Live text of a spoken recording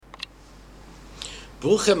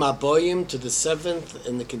Bruchem Aboyim to the seventh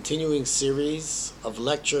in the continuing series of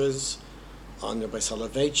lectures on Rabbi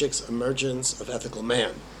Soloveitchik's Emergence of Ethical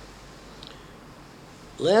Man.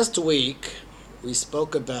 Last week, we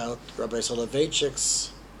spoke about Rabbi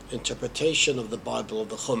Soloveitchik's interpretation of the Bible, of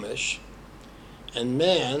the Chumash, and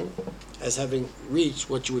man as having reached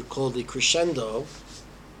what you would call the crescendo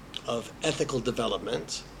of ethical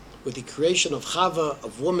development. With the creation of Chava,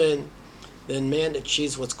 of woman, then man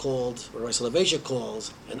achieves what's called, what Rabbi Soloveitchik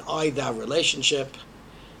calls, an I-thou relationship,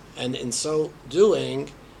 and in so doing,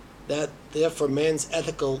 that therefore man's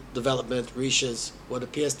ethical development reaches what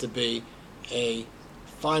appears to be a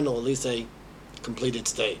final, at least a completed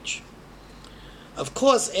stage. Of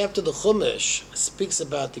course, after the Chumash speaks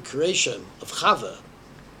about the creation of Chava,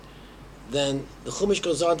 then the Chumash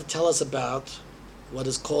goes on to tell us about what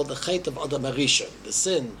is called the Chet of Adam HaRishon, the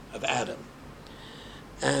sin of Adam.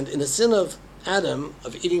 And in the sin of Adam,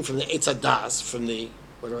 of eating from the Eitz Hadas, from the,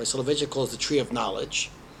 what Rabbi Soloveitchik calls the tree of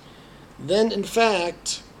knowledge, then in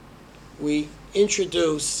fact, we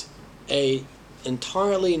introduce a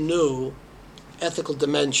entirely new ethical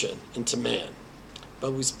dimension into man.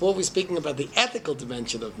 But before we're speaking about the ethical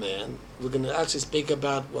dimension of man, we're going to actually speak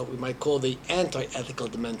about what we might call the anti-ethical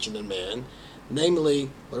dimension in man,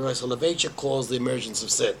 namely what Rabbi Soloveitchik calls the emergence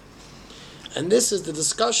of sin. And this is the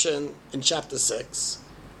discussion in chapter 6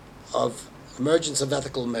 of Emergence of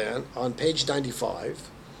Ethical Man on page 95,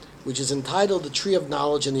 which is entitled The Tree of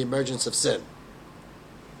Knowledge and the Emergence of Sin.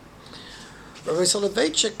 Rabbi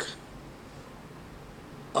Soloveitchik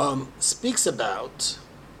speaks about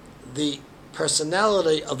the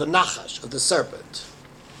personality of the Nachash, of the serpent.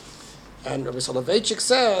 And Rabbi Soloveitchik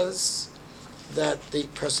says that the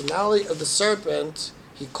personality of the serpent,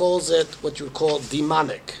 he calls it what you would call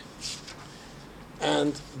demonic.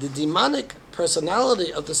 And the demonic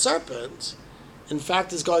personality of the serpent, in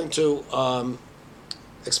fact, is going to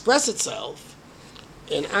express itself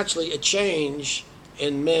in actually a change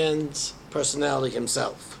in man's personality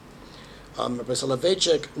himself. Rabbi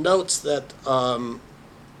Soloveitchik notes that when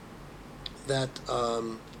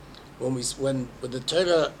the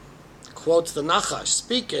Torah quotes the Nachash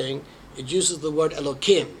speaking, it uses the word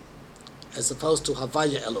Elokim as opposed to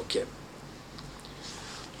Havaya Elokim.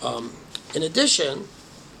 In addition,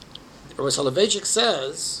 Rabbi Soloveitchik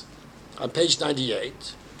says on page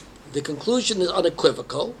 98, the conclusion is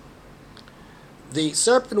unequivocal. The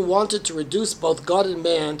serpent wanted to reduce both God and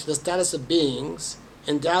man to the status of beings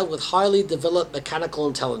endowed with highly developed mechanical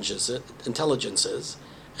intelligences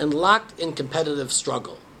and locked in competitive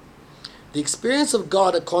struggle. The experience of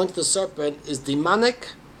God, according to the serpent, is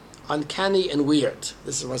demonic, uncanny, and weird.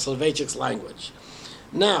 This is Rabbi Soloveitchik's language.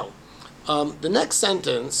 Now, the next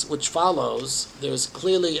sentence, which follows, there's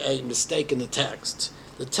clearly a mistake in the text.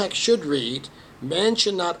 The text should read, man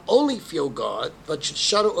should not only feel God, but should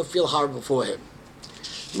shudder or feel horror before him.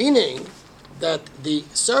 Meaning that the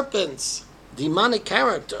serpent's demonic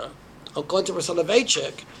character, according to Rabbi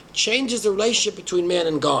Soloveitchik, changes the relationship between man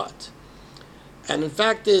and God. And in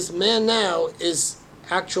fact, man now is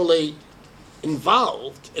actually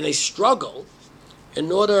involved in a struggle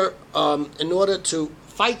in order to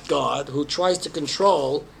fight God, who tries to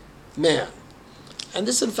control man. And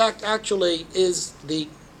this, in fact, actually is the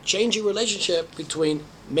changing relationship between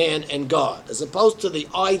man and God, as opposed to the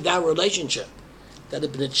I-thou relationship that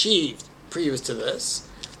had been achieved previous to this.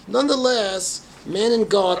 Nonetheless, man and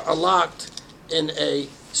God are locked in a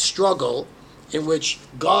struggle in which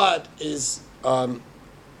God is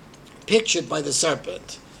pictured by the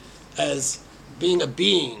serpent as being a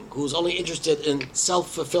being who's only interested in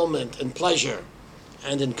self-fulfillment and pleasure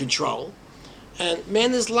and in control. And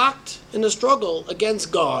man is locked in a struggle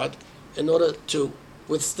against God in order to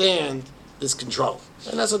withstand this control.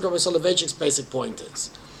 And that's what Rabbi Soloveitchik's basic point is.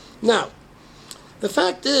 Now, the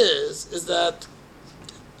fact is that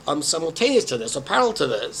simultaneous to this, or parallel to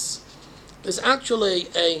this, there's actually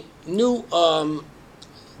a new, a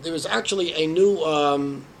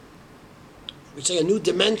new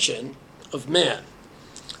dimension of man.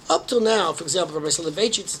 Up till now, for example, Rabbi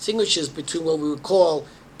Soloveitchik distinguishes between what we would call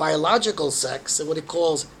biological sex and what he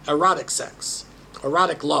calls erotic sex,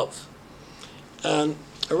 erotic love. And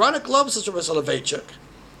erotic love, says Rabbi Soloveitchik,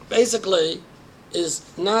 basically is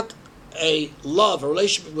not a love, a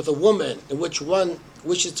relationship with a woman in which one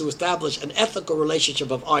wishes to establish an ethical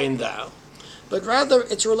relationship of I and thou, but rather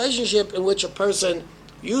it's a relationship in which a person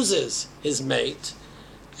uses his mate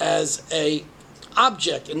as a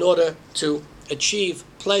object in order to achieve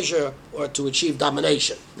pleasure or to achieve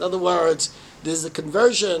domination. In other words, there's a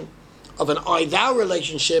conversion of an I-thou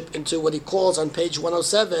relationship into what he calls on page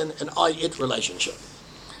 107 an I-it relationship.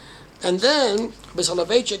 And then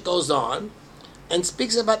Soloveitchik goes on and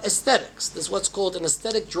speaks about aesthetics. There's what's called an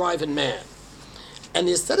aesthetic drive in man. And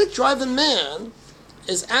the aesthetic drive in man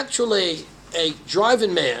is actually a drive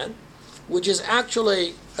in man, which is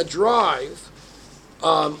actually a drive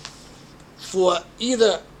for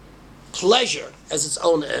either pleasure as its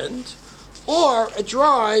own end, or a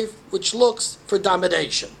drive which looks for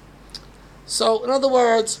domination. So, in other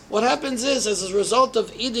words, what happens is, as a result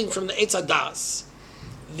of eating from the Eitz Hadas,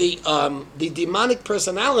 the demonic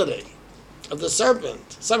personality of the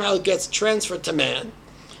serpent somehow gets transferred to man,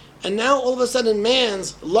 and now all of a sudden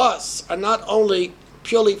man's lusts are not only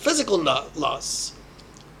purely physical lusts,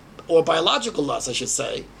 or biological lusts, I should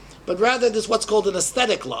say, but rather there's what's called an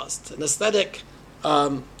aesthetic lust, an aesthetic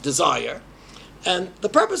desire. And the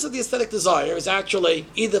purpose of the aesthetic desire is actually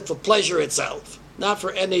either for pleasure itself, not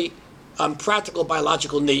for any practical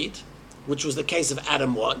biological need, which was the case of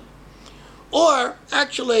Adam 1, or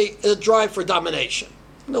actually a drive for domination.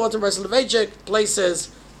 The Rabbi Soloveitchik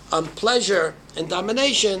places pleasure and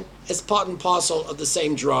domination as part and parcel of the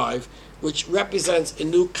same drive, which represents a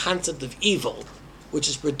new concept of evil, which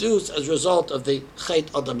is produced as a result of the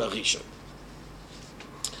Chet Adam Harishon.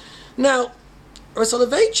 Now, Rabbi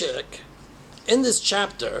Soloveitchik, in this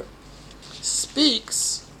chapter,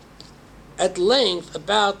 speaks at length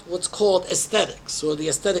about what's called aesthetics, or the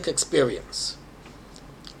aesthetic experience.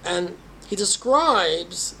 And he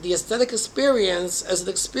describes the aesthetic experience as an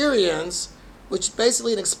experience which is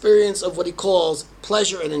basically an experience of what he calls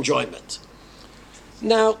pleasure and enjoyment.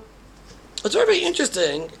 Now, what's very, very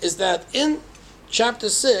interesting is that in chapter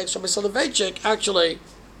 6, Rabbi Soloveitchik actually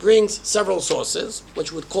brings several sources,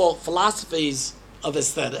 which we would call philosophies of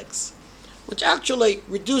aesthetics, which actually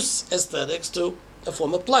reduce aesthetics to a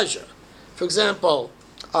form of pleasure. For example,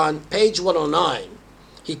 on page 109,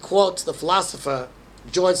 he quotes the philosopher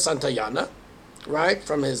George Santayana, right,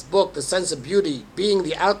 from his book, The Sense of Beauty Being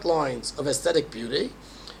the Outlines of Aesthetic Beauty,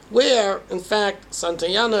 where, in fact,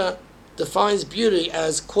 Santayana defines beauty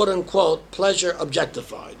as, quote-unquote, pleasure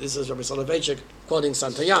objectified. This is Rabbi Soloveitchik quoting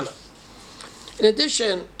Santayana. In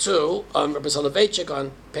addition to Rabbi Soloveitchik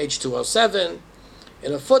on page 207,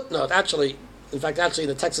 in a footnote, actually in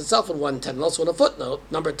the text itself in 110, and also in a footnote,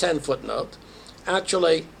 number 10 footnote,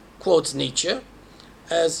 actually quotes Nietzsche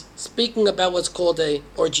as speaking about what's called an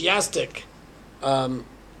orgiastic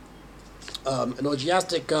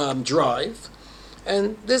drive,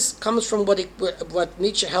 and this comes from what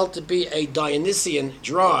Nietzsche held to be a Dionysian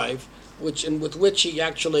drive, with which he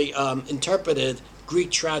actually interpreted Greek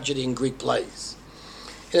tragedy and Greek plays.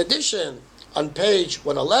 In addition, on page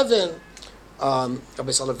 111,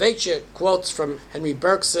 Rabbi Soloveitchik quotes from Henry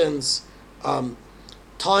Bergson's Time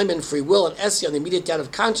and Free Will, an essay on the immediate doubt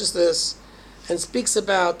of consciousness, and speaks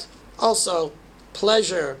about also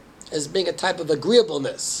pleasure as being a type of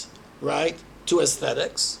agreeableness, right, to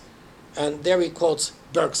aesthetics. And there he quotes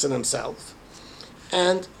Bergson himself.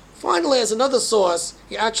 And finally, as another source,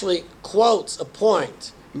 he actually quotes a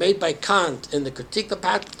point made by Kant in the Critique of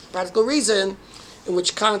Practical Reason, in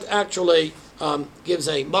which Kant actually gives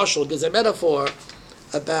a metaphor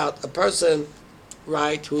about a person,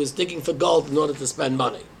 right, who is digging for gold in order to spend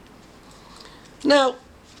money. Now,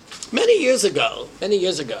 many years ago,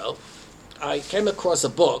 I came across a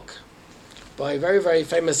book by a very, very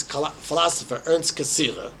famous philosopher, Ernst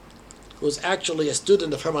Cassirer, who was actually a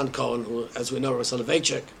student of Hermann Cohen, who, as we know, Rabbi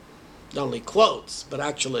Soloveitchik not only quotes, but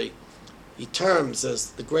actually he terms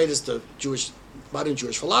as the greatest of modern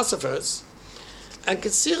Jewish philosophers. And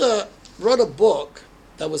Cassirer wrote a book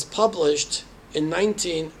that was published in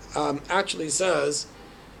actually says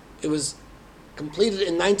it was completed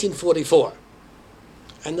in 1944.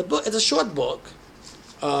 And the book, it's a short book,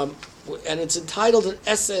 and it's entitled An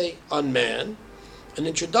Essay on Man, An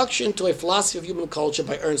Introduction to a Philosophy of Human Culture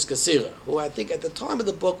by Ernst Cassirer, who I think at the time of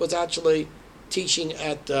the book was actually teaching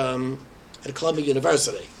at Columbia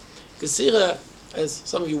University. Cassirer, as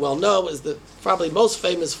some of you well know, is probably most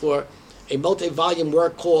famous for a multi-volume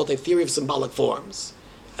work called A Theory of Symbolic Forms.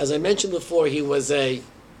 As I mentioned before, he was a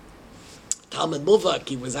Talmud Muvak.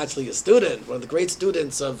 He was actually a student, one of the great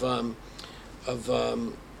students of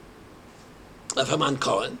Hermann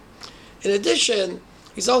Cohen. In addition,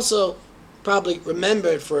 he's also probably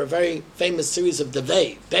remembered for a very famous series of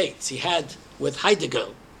debates he had with Heidegger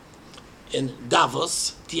in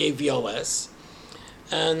Davos, Davos,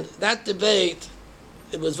 and that debate,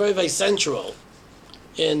 it was very, very central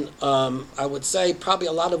in, I would say, probably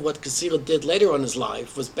a lot of what Cassirer did later on in his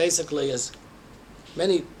life was basically, as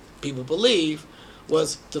many people believe,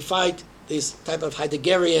 was to fight this type of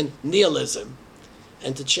Heideggerian nihilism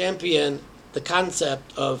and to champion the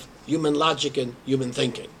concept of human logic and human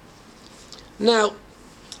thinking. Now,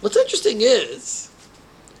 what's interesting is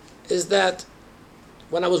that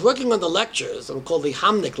when I was working on the lectures, that were called the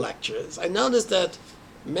Hamnik lectures, I noticed that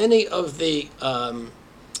many of the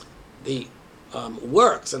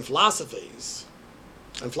works and philosophies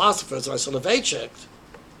and philosophers of Soloveitchik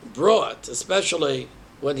brought, especially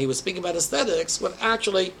when he was speaking about aesthetics, what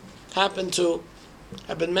actually happened to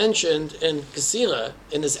have been mentioned in Cassirer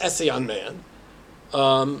in his essay on man,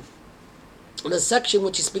 in a section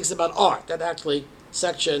which he speaks about art. That actually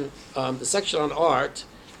section, the section on art.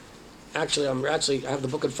 Actually, I have the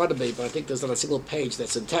book in front of me, but I think there's not a single page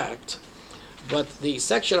that's intact. But the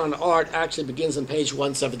section on art actually begins on page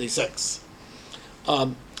 176.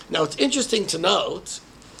 Now, it's interesting to note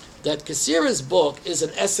that Cassirer's book is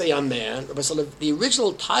an essay on man. The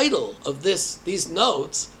original title of these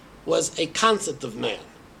notes was A Concept of Man.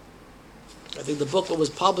 I think the book that was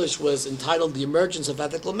published was entitled The Emergence of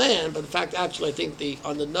Ethical Man, but in fact, actually, I think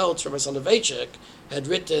on the notes, Rabbi Soloveitchik had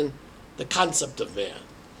written The Concept of Man.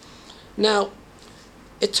 Now,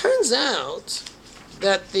 it turns out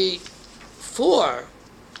that the 4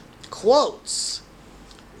 quotes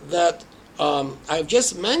that I've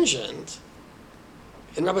just mentioned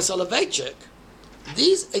in Rabbi Soloveitchik,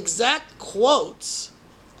 these exact quotes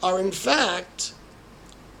are in fact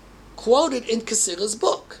quoted in Cassirer's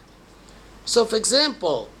book. So, for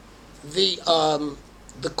example, the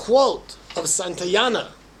quote of Santayana,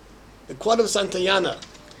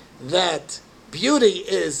 that beauty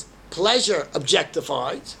is pleasure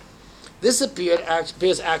objectified, this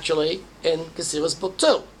appears actually in Cassirer's book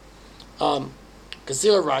too.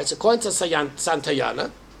 Cassirer writes, according to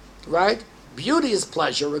Santayana, right, beauty is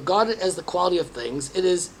pleasure regarded as the quality of things. It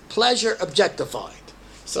is pleasure objectified.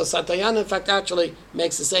 So Santayana, in fact, actually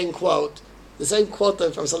makes the same quote. The same quote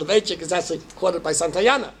from Soloveitchik is actually quoted by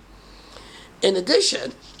Santayana. In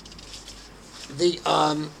addition, the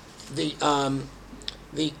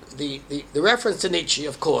reference to Nietzsche,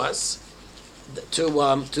 of course, to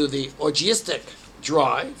the orgiastic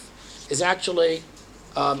drive, is actually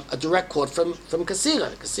a direct quote from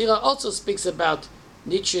Cassirer. Cassirer also speaks about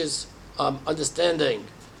Nietzsche's understanding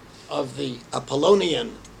of the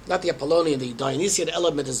Apollonian, the Dionysian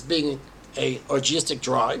element as being a orgiastic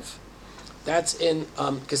drive. That's in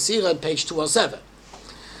Cassirer on page 207.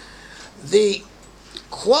 The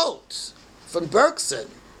quote from Bergson,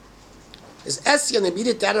 his essay on the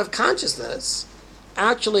immediate data of consciousness,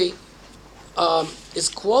 actually is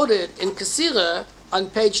quoted in Cassirer on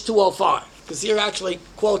page 205. Cassirer actually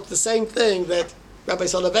quotes the same thing that Rabbi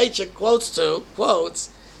Soloveitchik quotes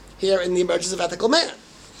here in The Emergence of Ethical Man.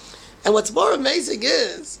 And what's more amazing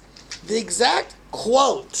is the exact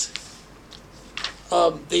quote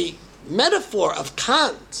of the metaphor of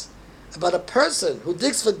Kant about a person who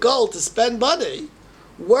digs for gold to spend money,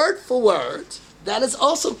 word for word, that is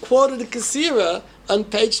also quoted in Cassirer on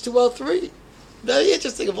page 203. Very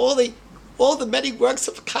interesting. Of all the many works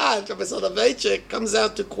of Kant, Rabbi Soloveitchik comes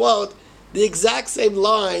out to quote the exact same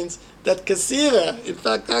lines that Cassirer, in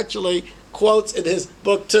fact, actually quotes in his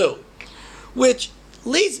book too. Which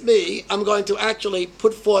leads me, I'm going to actually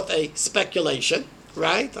put forth a speculation,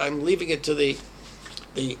 right? I'm leaving it to the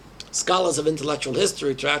scholars of intellectual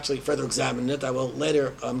history to actually further examine it. I will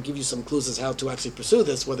later give you some clues as how to actually pursue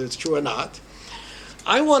this, whether it's true or not.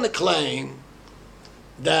 I want to claim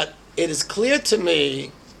that it is clear to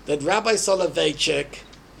me that Rabbi Soloveitchik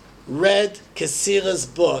read Cassirer's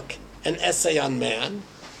book, An Essay on Man,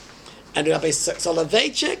 and Rabbi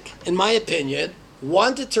Soloveitchik, in my opinion,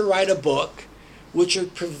 wanted to write a book which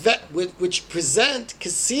would present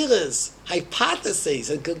Cassirer's hypotheses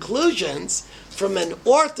and conclusions from an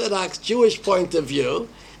Orthodox Jewish point of view,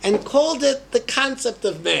 and called it The Concept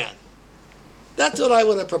of Man. That's what I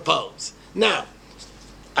want to propose. Now,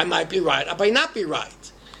 I might be right, I might not be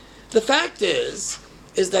right. The fact is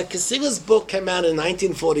that Cassirer's book came out in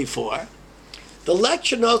 1944. The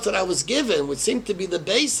lecture notes that I was given, which seemed to be the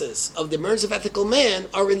basis of The Emergence of Ethical Man,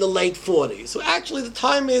 are in the late 40s. So actually the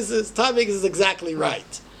timing is exactly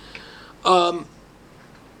right.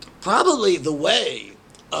 Probably the way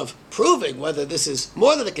of proving whether this is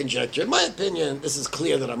more than a conjecture, in my opinion, this is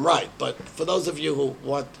clear that I'm right. But for those of you who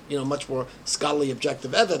want, much more scholarly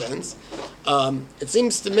objective evidence, it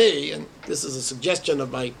seems to me, and this is a suggestion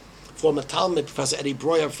of my former Talmud, Professor Eddie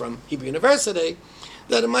Breuer from Hebrew University,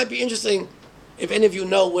 that it might be interesting, if any of you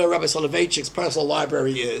know where Rabbi Soloveitchik's personal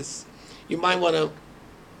library is, you might want to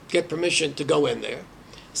get permission to go in there,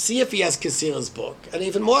 see if he has Cassirer's book, and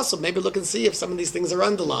even more so, maybe look and see if some of these things are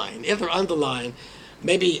underlined. If they're underlined,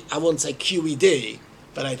 maybe I won't say QED,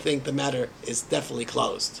 but I think the matter is definitely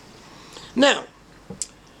closed. Now,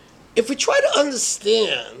 if we try to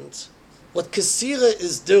understand what Cassirer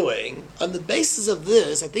is doing, on the basis of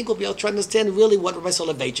this, I think we'll be able to understand really what Rabbi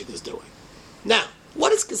Soloveitchik is doing. Now,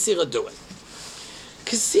 What is Kasira doing?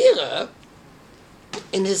 Kasira,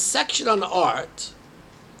 in his section on art,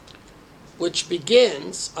 which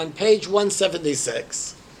begins on page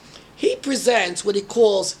 176, he presents what he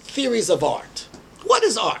calls theories of art. What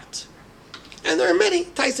is art? And there are many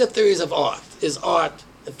types of theories of art. Is art,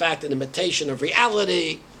 in fact, an imitation of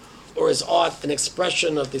reality? Or is art an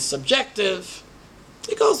expression of the subjective?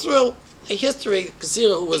 He goes through a history.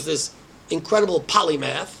 Kasira, who was this incredible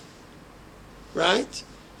polymath, right,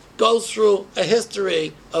 goes through a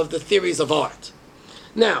history of the theories of art.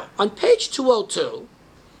 Now, on page 202,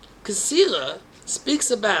 Kasira speaks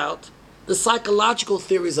about the psychological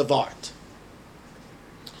theories of art.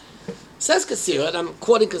 Says Kasira, and I'm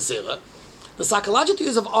quoting Kasira, the psychological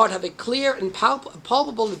theories of art have a clear and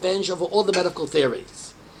palpable advantage over all the medical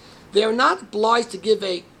theories. They are not obliged to give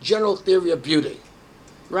a general theory of beauty,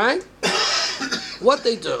 right? What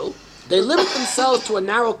they do, they limit themselves to a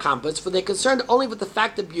narrow compass, for they're concerned only with the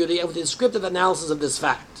fact of beauty and with the descriptive analysis of this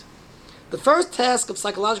fact. The first task of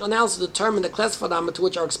psychological analysis is to determine the class of phenomena to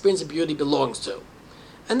which our experience of beauty belongs to.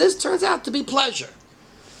 And this turns out to be pleasure.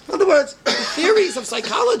 In other words, the theories of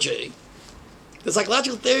psychology, the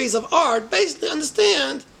psychological theories of art, basically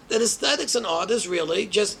understand that aesthetics and art is really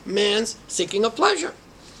just man's seeking of pleasure.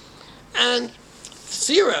 And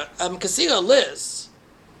Kasira lists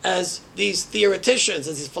as these theoreticians,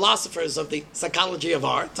 as these philosophers of the psychology of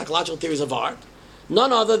art, psychological theories of art,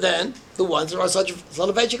 none other than the ones that are such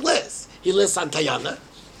Soloveitchik lists. He lists Santayana,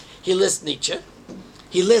 he lists Nietzsche,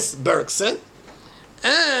 he lists Bergson,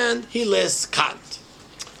 and he lists Kant.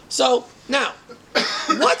 So, now,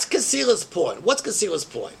 what's Kasira's point?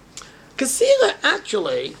 Kasira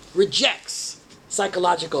actually rejects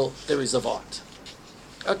psychological theories of art.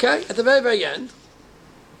 Okay? At the very, very end,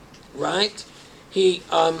 right?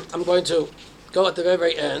 I'm going to go at the very,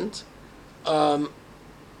 very end.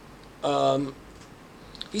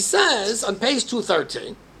 He says, on page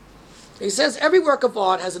 213, he says, every work of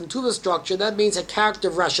art has an intuitive structure. That means a character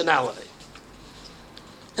of rationality.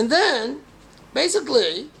 And then,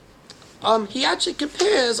 basically, he actually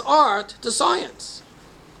compares art to science,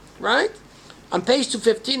 right? On page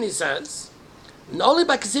 215, he says, not only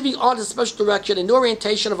by conceiving art as a special direction and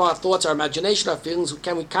orientation of our thoughts, our imagination, our feelings,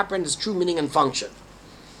 can we comprehend its true meaning and function.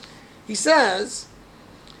 He says,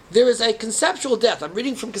 there is a conceptual depth. I'm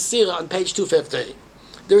reading from Kasira on page 215.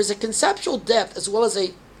 There is a conceptual depth as well as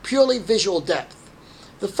a purely visual depth.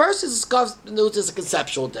 The first is discovered as a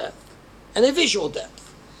conceptual depth and a visual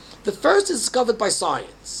depth. The first is discovered by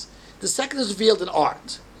science. The second is revealed in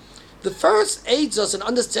art. The first aids us in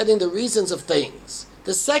understanding the reasons of things.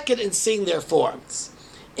 The second in seeing their forms.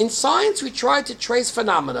 In science, we try to trace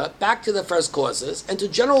phenomena back to their first causes and to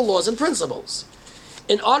general laws and principles.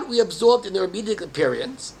 In art, we absorb in their immediate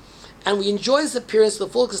appearance, and we enjoy this appearance to the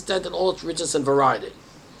full extent in all its richness and variety.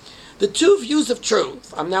 The two views of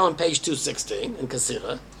truth, I'm now on page 216 in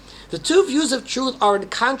Kasira, the two views of truth are in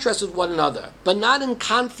contrast with one another, but not in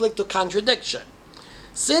conflict or contradiction.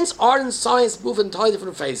 Since art and science move in entirely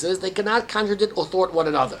different phases, they cannot contradict or thwart one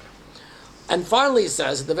another. And finally, he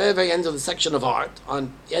says, at the very, very end of the section of art,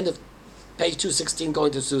 on the end of page 216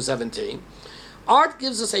 going to 217, art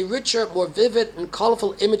gives us a richer, more vivid and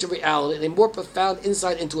colorful image of reality and a more profound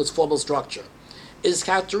insight into its formal structure. It is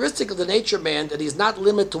characteristic of the nature man that he is not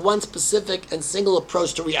limited to one specific and single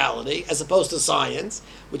approach to reality, as opposed to science,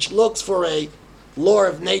 which looks for a law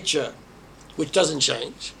of nature which doesn't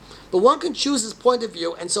change. But one can choose his point of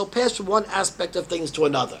view and so pass from one aspect of things to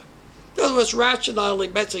another. In other words,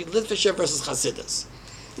 rationality, basically literature versus Hasidus.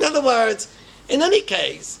 In other words, in any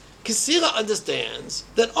case, Kasira understands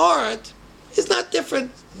that art is not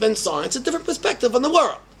different than science, a different perspective on the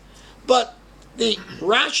world. But the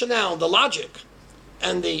rationale, the logic,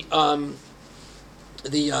 and the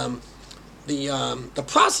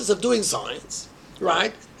process of doing science,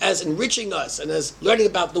 right, as enriching us and as learning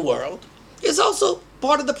about the world, is also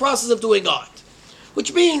part of the process of doing art.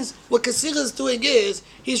 Which means what Kasira is doing is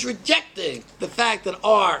he's rejecting the fact that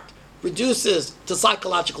art reduces to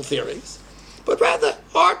psychological theories, but rather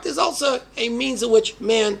art is also a means in which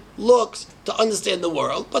man looks to understand the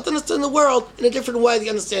world, but to understand the world in a different way. He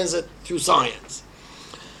understands it through science.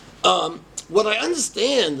 What I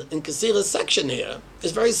understand in Kasira's section here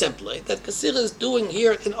is very simply that Kasira is doing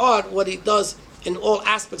here in art what he does in all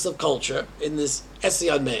aspects of culture in this essay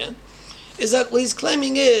on man, is that what he's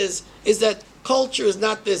claiming is that culture is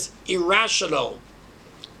not this irrational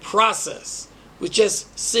process which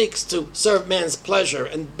just seeks to serve man's pleasure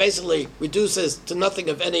and basically reduces to nothing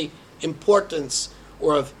of any importance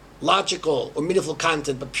or of logical or meaningful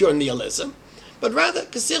content but pure nihilism. But rather,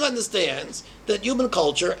 Kasira understands that human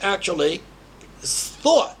culture actually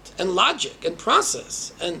thought and logic and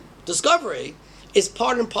process and discovery is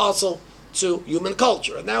part and parcel to human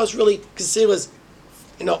culture. And that was really considered as,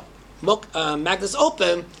 Magnus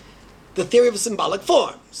Opum, the theory of symbolic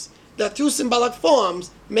forms. That through symbolic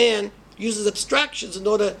forms, man uses abstractions in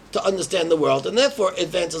order to understand the world and therefore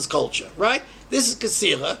advances culture, right? This is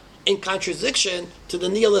Kesira in contradiction to the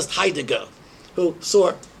nihilist Heidegger, who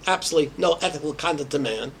saw absolutely no ethical content to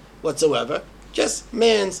man whatsoever, just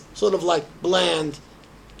man's sort of like bland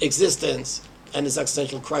existence and his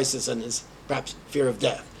existential crisis and his perhaps fear of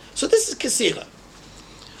death. So this is Kesira.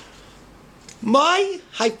 My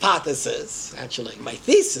hypothesis, actually, my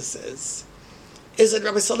thesis is that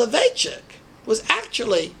Rabbi Soloveitchik was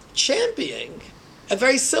actually championing a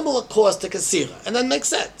very similar cause to Kesira. And that makes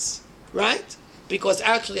sense, right? Because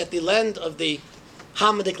actually at the end of the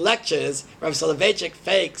Hamidic lectures, Rabbi Soloveitchik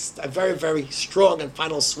fakes a very, very strong and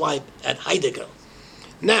final swipe at Heidegger.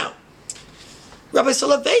 Now, Rabbi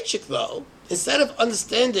Soloveitchik, though, instead of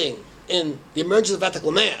understanding in the emergence of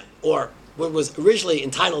ethical man, or what was originally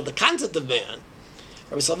entitled the concept of man,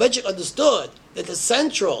 Rabbi Soloveitchik understood that the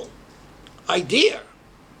central idea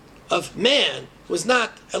of man was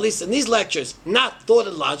not, at least in these lectures, not thought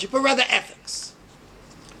and logic, but rather ethics.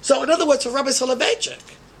 So in other words, for Rabbi Soloveitchik,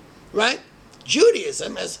 right,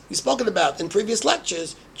 Judaism, as we've spoken about in previous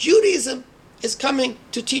lectures, Judaism is coming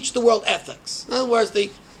to teach the world ethics. In other words,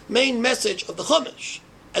 the main message of the Chumash,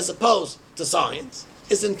 as opposed to science,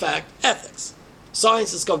 is in fact ethics. Science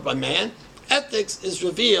is discovered by man. Ethics is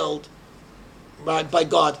revealed by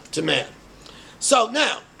God to man. So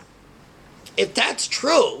now, if that's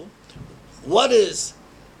true, what is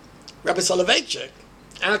Rabbi Soloveitchik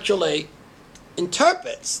actually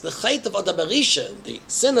interprets the Chet of Adam HaRishon, the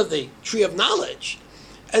sin of the tree of knowledge,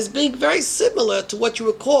 as being very similar to what you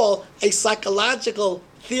would call a psychological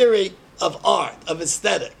theory of art, of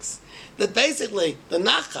aesthetics. That basically the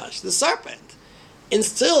Nachash, the serpent,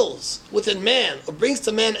 instills within man, or brings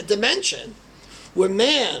to man a dimension where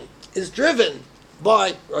man is driven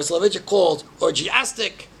by what Soloveitchik called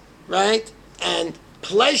orgiastic, right, and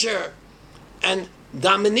pleasure and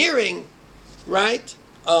domineering, right,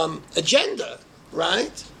 agenda,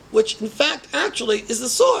 right, which in fact actually is the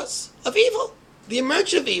source of evil. The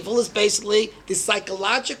emergence of evil is basically the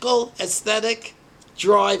psychological, aesthetic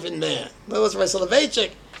drive in man. In other words, Rabbi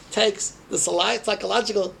Soloveitchik takes the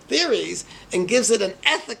psychological theories and gives it an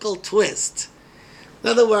ethical twist. In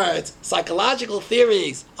other words, psychological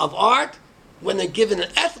theories of art, when they're given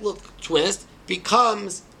an ethical twist,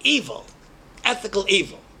 becomes evil, ethical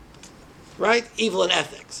evil, right? Evil in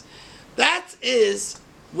ethics. That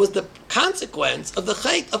was the consequence of the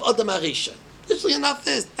Chet of Adam HaRishon. Interestingly enough,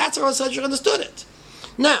 that's how Soloveitchik understood it.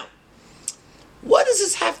 Now, what does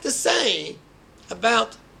this have to say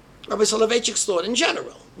about Rabbi Soloveitchik's thought in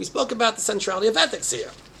general? We spoke about the centrality of ethics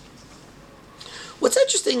here. What's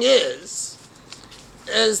interesting is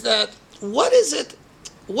that what is the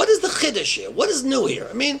chiddush here? What is new here?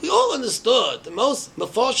 I mean, we all understood, the most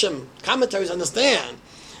Mefarshim commentaries understand,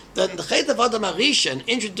 that the Chet of Adam HaRishon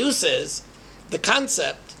introduces the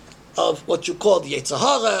concept of what you call the Yetzer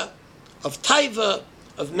Hara, of Taiva,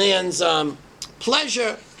 of man's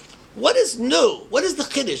pleasure. What is new? What is the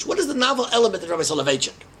chiddush? What is the novel element of Rabbi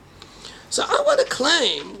Soloveitchik? So I want to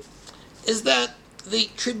claim is that the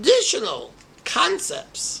traditional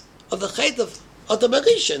concepts of the Chet of Adam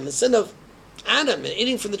HaRishon, the sin of Adam and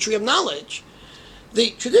eating from the tree of knowledge,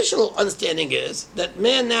 the traditional understanding is that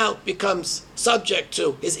man now becomes subject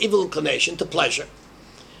to his evil inclination, to pleasure.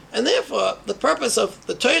 And therefore, the purpose of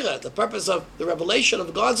the Torah, the purpose of the revelation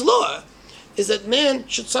of God's law, is that man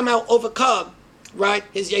should somehow overcome, right,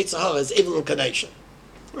 his Yetzer Hara, his evil inclination.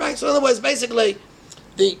 Right? So in other words, basically,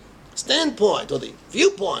 the standpoint or the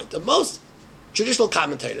viewpoint of most traditional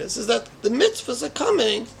commentators is that the mitzvahs are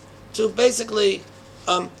coming to basically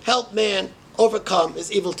help man overcome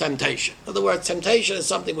his evil temptation. In other words, temptation is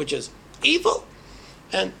something which is evil,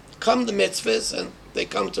 and come the mitzvahs, and they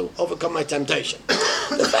come to overcome my temptation.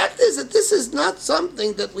 The fact is that this is not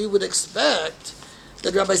something that we would expect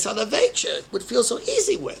that Rabbi Soloveitchik would feel so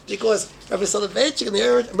easy with, because Rabbi Soloveitchik in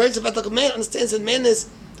the emergence of ethical man understands that man is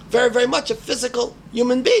very, very much a physical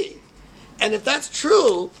human being. And if that's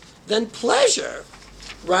true, then pleasure,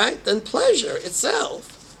 right, then pleasure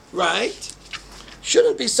itself, right,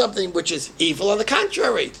 shouldn't be something which is evil. On the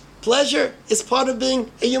contrary, pleasure is part of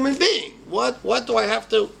being a human being. What do I have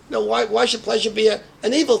to, why should pleasure be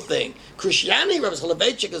an evil thing? Christianity, Rabbi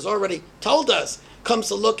Soloveitchik has already told us, comes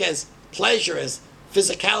to look as pleasure, as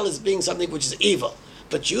physical, as being something which is evil.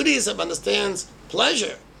 But Judaism understands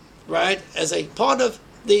pleasure, right, as a part of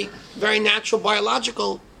the very natural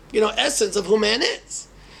biological, essence of who man is.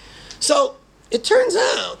 So it turns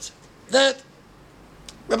out that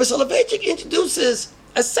Rabbi Soloveitchik introduces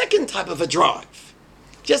a second type of a drive.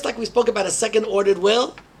 Just like we spoke about a second ordered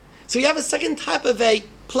will, so you have a second type of a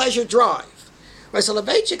pleasure drive. Rabbi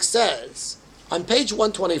Soloveitchik says on page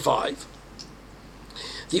 125,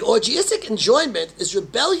 the orgiastic enjoyment is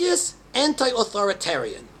rebellious,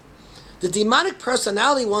 anti-authoritarian. The demonic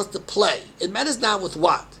personality wants to play. It matters not with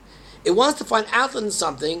what. It wants to find outlet in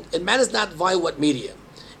something. It matters not via what medium.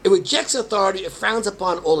 It rejects authority. It frowns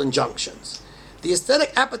upon all injunctions. The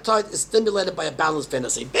aesthetic appetite is stimulated by a balanced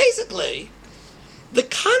fantasy. Basically, the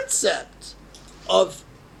concept of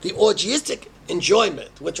the orgiastic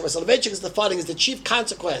enjoyment, which Rabbi Soloveitchik is defining as the chief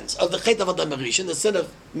consequence of the Chet Avodah Marishan, the sin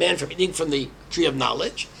of man from eating from the tree of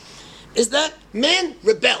knowledge, is that man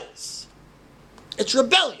rebels. It's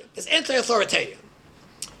rebellion. It's anti-authoritarian.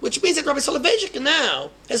 Which means that Rabbi Soloveitchik now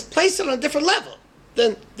has placed it on a different level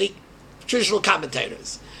than the traditional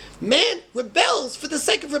commentators. Man rebels for the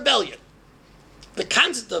sake of rebellion. The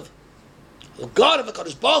concept of the God of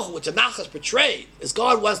HaKadosh Baruch Hu, which Tanakh has portrayed, is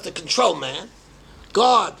God wants to control man.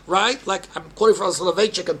 God, right? Like I'm quoting from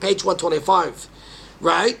Soloveitchik on page 125,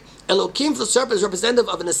 right? Elohim, the serpent, is representative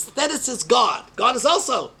of an aestheticist God. God is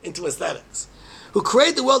also into aesthetics, who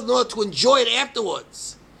created the world in order to enjoy it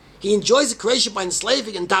afterwards. He enjoys the creation by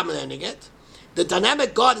enslaving and dominating it. The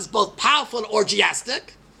dynamic God is both powerful and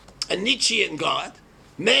orgiastic, a Nietzschean God.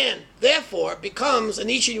 Man, therefore, becomes a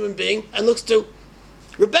Nietzschean human being and looks to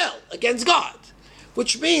rebel against God,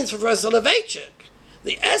 which means for Professor Soloveitchik,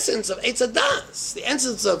 the essence of Eitz Hadas, the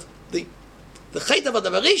essence of the Chet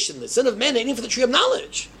Avodah Marishan, the sin of man eating for the tree of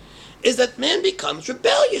knowledge, is that man becomes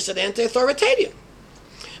rebellious and anti-authoritarian.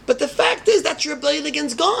 But the fact is that's rebellion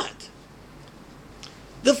against God.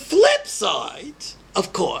 The flip side,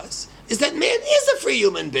 of course, is that man is a free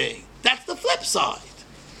human being. That's the flip side.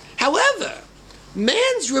 However,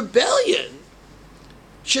 man's rebellion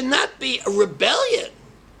should not be a rebellion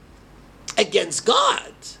against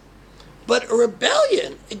God, but a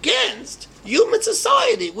rebellion against human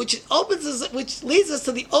society, which leads us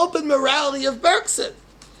to the open morality of Bergson.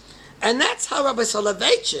 And that's how Rabbi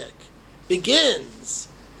Soloveitchik begins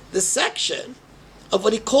the section of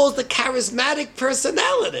what he calls the charismatic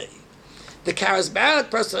personality. The charismatic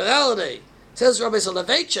personality, says Rabbi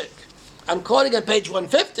Soloveitchik, I'm quoting on page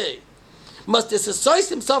 150, must disassociate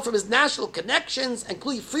himself from his national connections and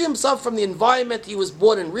clearly free himself from the environment he was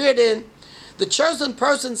born and reared in. The chosen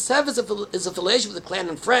person severs his affiliation with the clan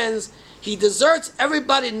and friends. He deserts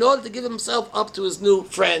everybody in order to give himself up to his new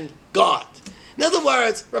friend, God. In other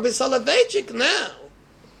words, Rabbi Soloveitchik now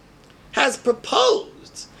has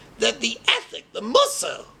proposed that the ethic, the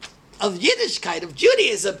mussar of Yiddishkeit, of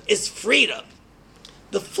Judaism, is freedom.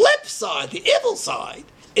 The flip side, the evil side,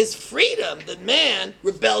 is freedom that man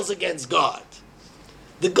rebels against God.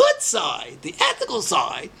 The good side, the ethical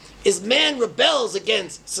side, is man rebels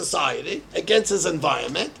against society, against his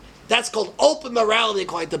environment. That's called open morality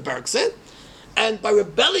according to Bergson. And by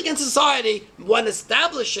rebelling against society, one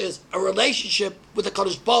establishes a relationship with the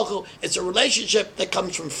Kadosh Baruch Hu. It's a relationship that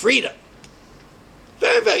comes from freedom.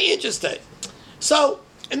 Very, very interesting. So,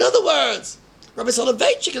 in other words, Rabbi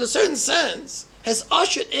Soloveitchik, in a certain sense, has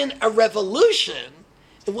ushered in a revolution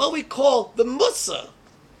in what we call the Mussar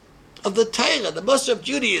of the Torah, the Mussar of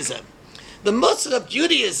Judaism. The Mussar of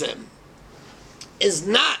Judaism is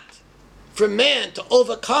not for man to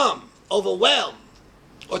overcome, overwhelm,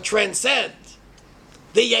 or transcend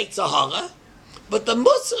the Yetzer Hara, but the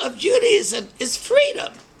Mussar of Judaism is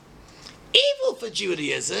freedom. Evil for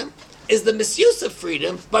Judaism is the misuse of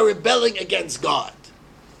freedom by rebelling against God.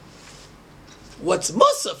 What's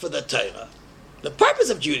Mussar for the Torah? The purpose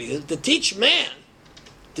of Judaism is to teach man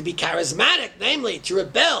to be charismatic, namely to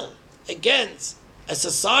rebel against a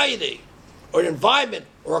society or an environment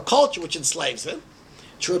or a culture which enslaves him,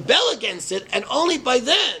 to rebel against it, and only by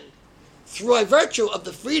then, through a virtue of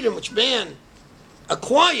the freedom which man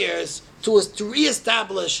acquires, to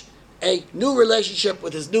reestablish a new relationship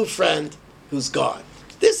with his new friend, who's God.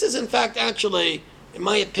 This is, in fact, actually, in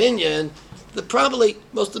my opinion, the probably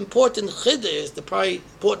most important chiddush, the probably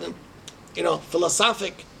important,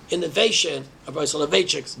 philosophic innovation of Rabbi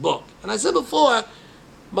Soloveitchik's book. And I said before,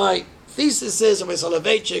 my thesis is Rabbi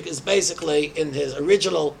Soloveitchik is basically, in his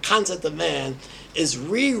original concept of man, is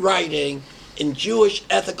rewriting in Jewish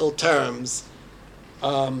ethical terms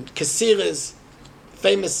Kassira's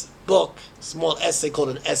famous book, small essay called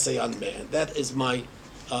An Essay on Man. That is my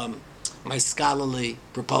scholarly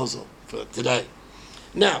proposal for today.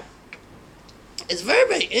 Now, it's very,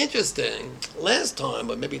 very interesting. Last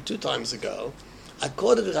time, or maybe 2 times ago, I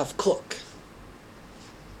quoted Rav Kook.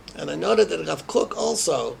 And I noted that Rav Kook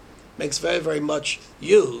also makes very, very much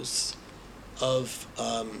use of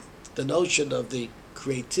the notion of the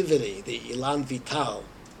creativity, the elan vital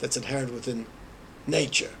that's inherent within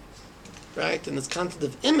nature, right? And this concept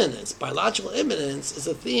of immanence, biological immanence, is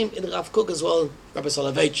a theme in Rav Kook as well, Rabbi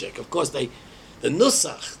Soloveitchik. Of course, the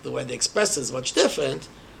nusach, the way they express it, is much different,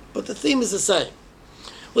 but the theme is the same.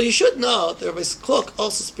 Well, you should know that Rabbi Kook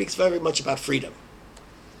also speaks very much about freedom.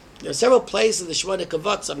 There are several places in the Shemona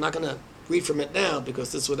Kavutz. I'm not going to read from it now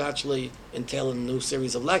because this would actually entail a new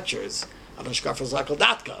series of lectures on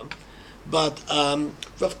hashkafazakel.com. But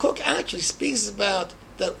Rav Kook actually speaks about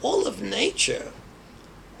that all of nature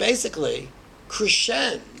basically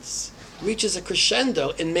reaches a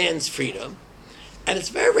crescendo in man's freedom. And it's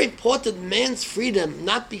very, very important man's freedom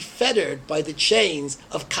not be fettered by the chains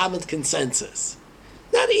of common consensus.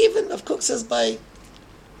 Not even, Rav Kook says, by,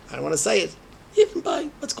 I don't want to say it, even by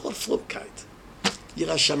what's called flukkeit,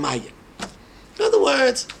 Yirah Shamayim. In other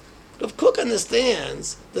words, Rav Kook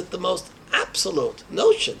understands that the most absolute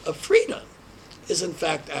notion of freedom is in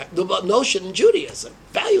fact, the notion in Judaism,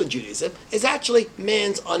 value in Judaism, is actually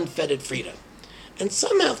man's unfettered freedom. And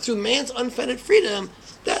somehow through man's unfettered freedom,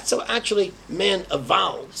 that's how actually man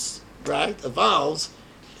evolves, right? Evolves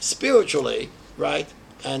spiritually, right?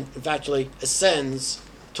 And eventually ascends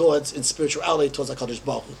towards, in spirituality, towards HaKadosh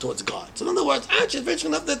Baruch Hu, towards God. So in other words, actually it's very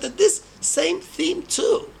interesting enough that this same theme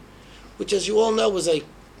too, which as you all know was a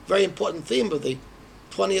very important theme of the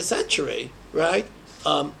 20th century, right?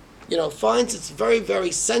 Finds its very,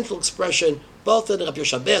 very central expression both in Rabbi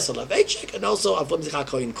Yosha Ber Soloveitchik and also Avram Yitzchak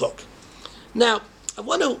Cohen Kook. Now, I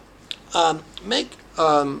want to make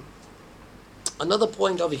another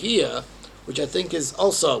point over here, which I think is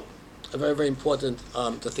also a very, very important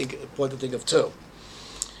to think of too,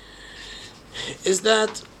 is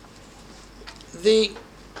that the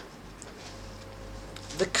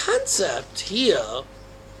concept here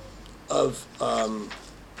of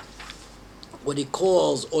what he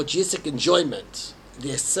calls orgiastic enjoyment,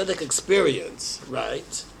 the aesthetic experience,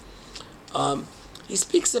 right? He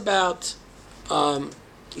speaks about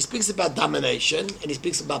domination and he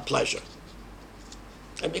speaks about pleasure.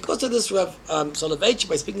 And because of this, Rav Soloveitchik,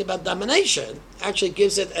 by speaking about domination, actually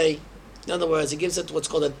gives it in other words, he gives it what's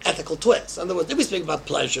called an ethical twist. In other words, if we speak about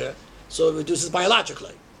pleasure, so it reduces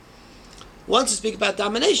biologically. Once you speak about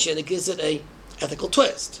domination, it gives it a ethical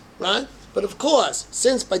twist, right? But of course,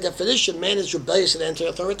 since by definition man is rebellious and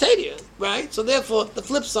anti-authoritarian, right? So therefore, the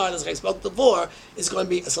flip side, as I spoke before, is going to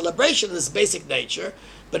be a celebration of this basic nature,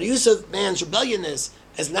 but a use of man's rebelliousness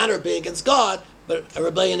as not a rebellion against God, but a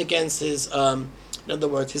rebellion against his, in other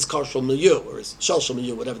words, his cultural milieu, or his social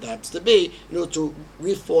milieu, whatever that happens to be, in order to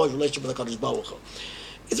reforge relationship with HaKadosh Baruch Hu.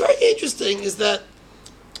 It's very interesting is that,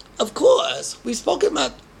 of course, we've spoken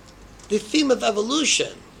about the theme of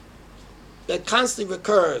evolution that constantly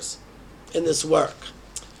recurs in this work.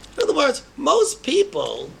 In other words, most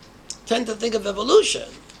people tend to think of evolution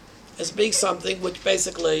as being something which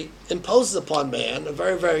basically imposes upon man a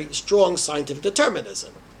very, very strong scientific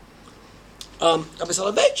determinism. Rabbi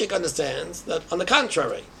Soloveitchik understands that, on the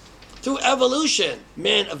contrary, through evolution,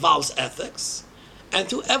 man evolves ethics, and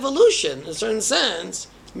through evolution, in a certain sense,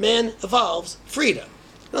 man evolves freedom.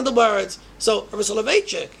 In other words, so Rabbi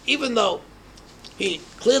Soloveitchik, even though he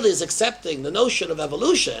clearly is accepting the notion of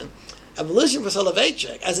evolution for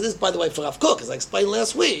Soloveitchik, as it is, by the way, for Rav Kook, as I explained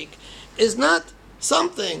last week, is not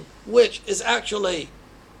something which is actually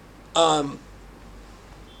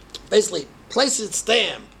basically places its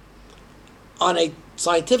stamp on a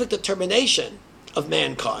scientific determination of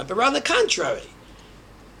mankind, but rather the contrary.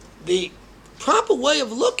 The proper way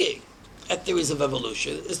of looking at theories of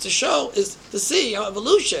evolution is to see how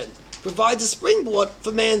evolution provides a springboard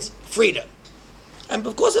for man's freedom. And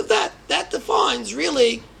because of that, that defines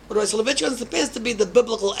really what Rabbi Soloveitchik understands to be the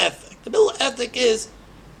biblical ethic. The biblical ethic is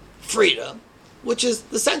freedom, which is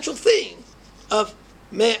the central theme of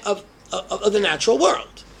the natural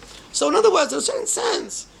world. So in other words, in a certain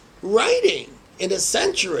sense, writing in a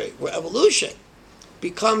century where evolution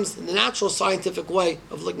becomes the natural scientific way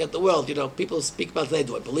of looking at the world. People speak about today,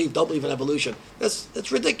 don't believe in evolution.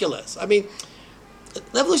 That's ridiculous. I mean,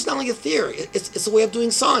 evolution is not only a theory, it's a way of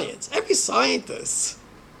doing science. Every scientist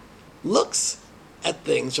looks at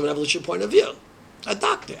things from an evolutionary point of view. A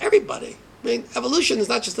doctor, everybody. I mean, evolution is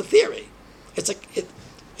not just a theory. It's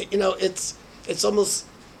almost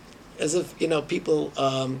as if, people,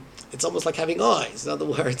 it's almost like having eyes. In other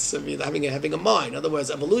words, having a mind. In other words,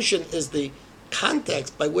 evolution is the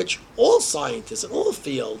context by which all scientists in all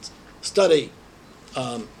fields study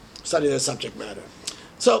their subject matter.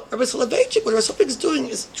 So Rabbi Soloveitchik, what Rabbi Soloveitchik is doing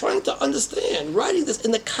is trying to understand, writing this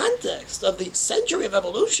in the context of the century of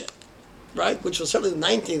evolution, right, which was certainly the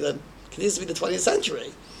 19th and continues to be the 20th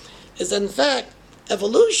century, is that in fact,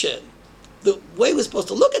 evolution, the way we're supposed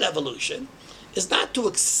to look at evolution, is not to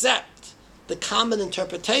accept the common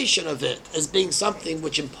interpretation of it as being something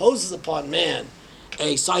which imposes upon man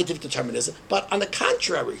a scientific determinism, but on the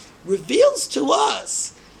contrary, reveals to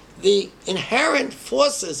us the inherent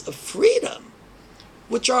forces of freedom,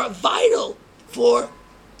 which are vital for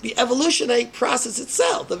the evolutionary process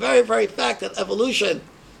itself. The very, very fact that evolution,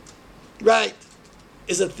 right,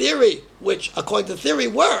 is a theory which, according to theory,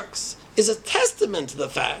 works, is a testament to the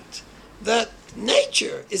fact that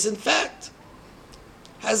nature is in fact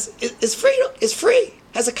is free,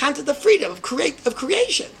 has a content of freedom, of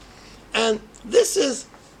creation. And this is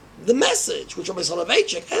the message which Rabbi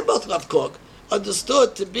Soloveitchik and both Rav Kook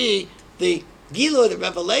understood to be the Gilui, the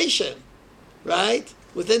revelation, right,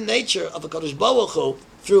 within nature of a Kadosh Baruch Hu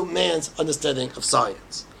through man's understanding of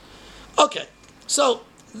science. Okay, so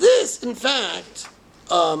this, in fact,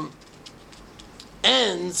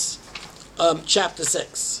 ends chapter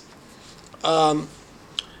 6.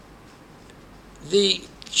 The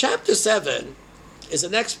chapter 7 is the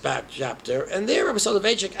next chapter, and there Rabbi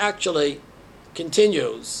Soloveitchik actually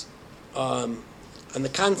continues on the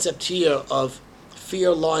concept here of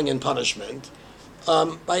fear, lying, and punishment.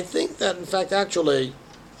 But I think that, in fact, actually,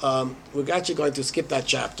 we're actually going to skip that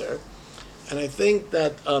chapter. And I think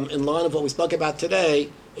that in line of what we spoke about today,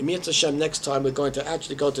 in Mitzvah Hashem, next time we're going to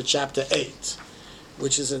actually go to chapter 8,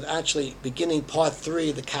 which is actually beginning part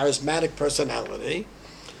 3, the charismatic personality.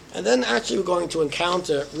 And then actually we're going to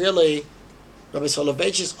encounter really Rabbi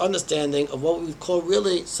Soloveitchik's understanding of what we would call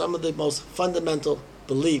really some of the most fundamental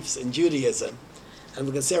beliefs in Judaism. And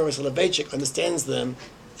we can say Rabbi Soloveitchik understands them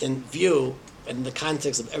in view and in the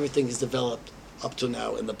context of everything he's developed up to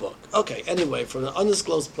now in the book. Okay, anyway, from an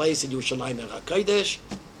undisclosed place in Yerushalayim HaKodesh,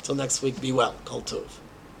 till next week, be well. Kol Tov.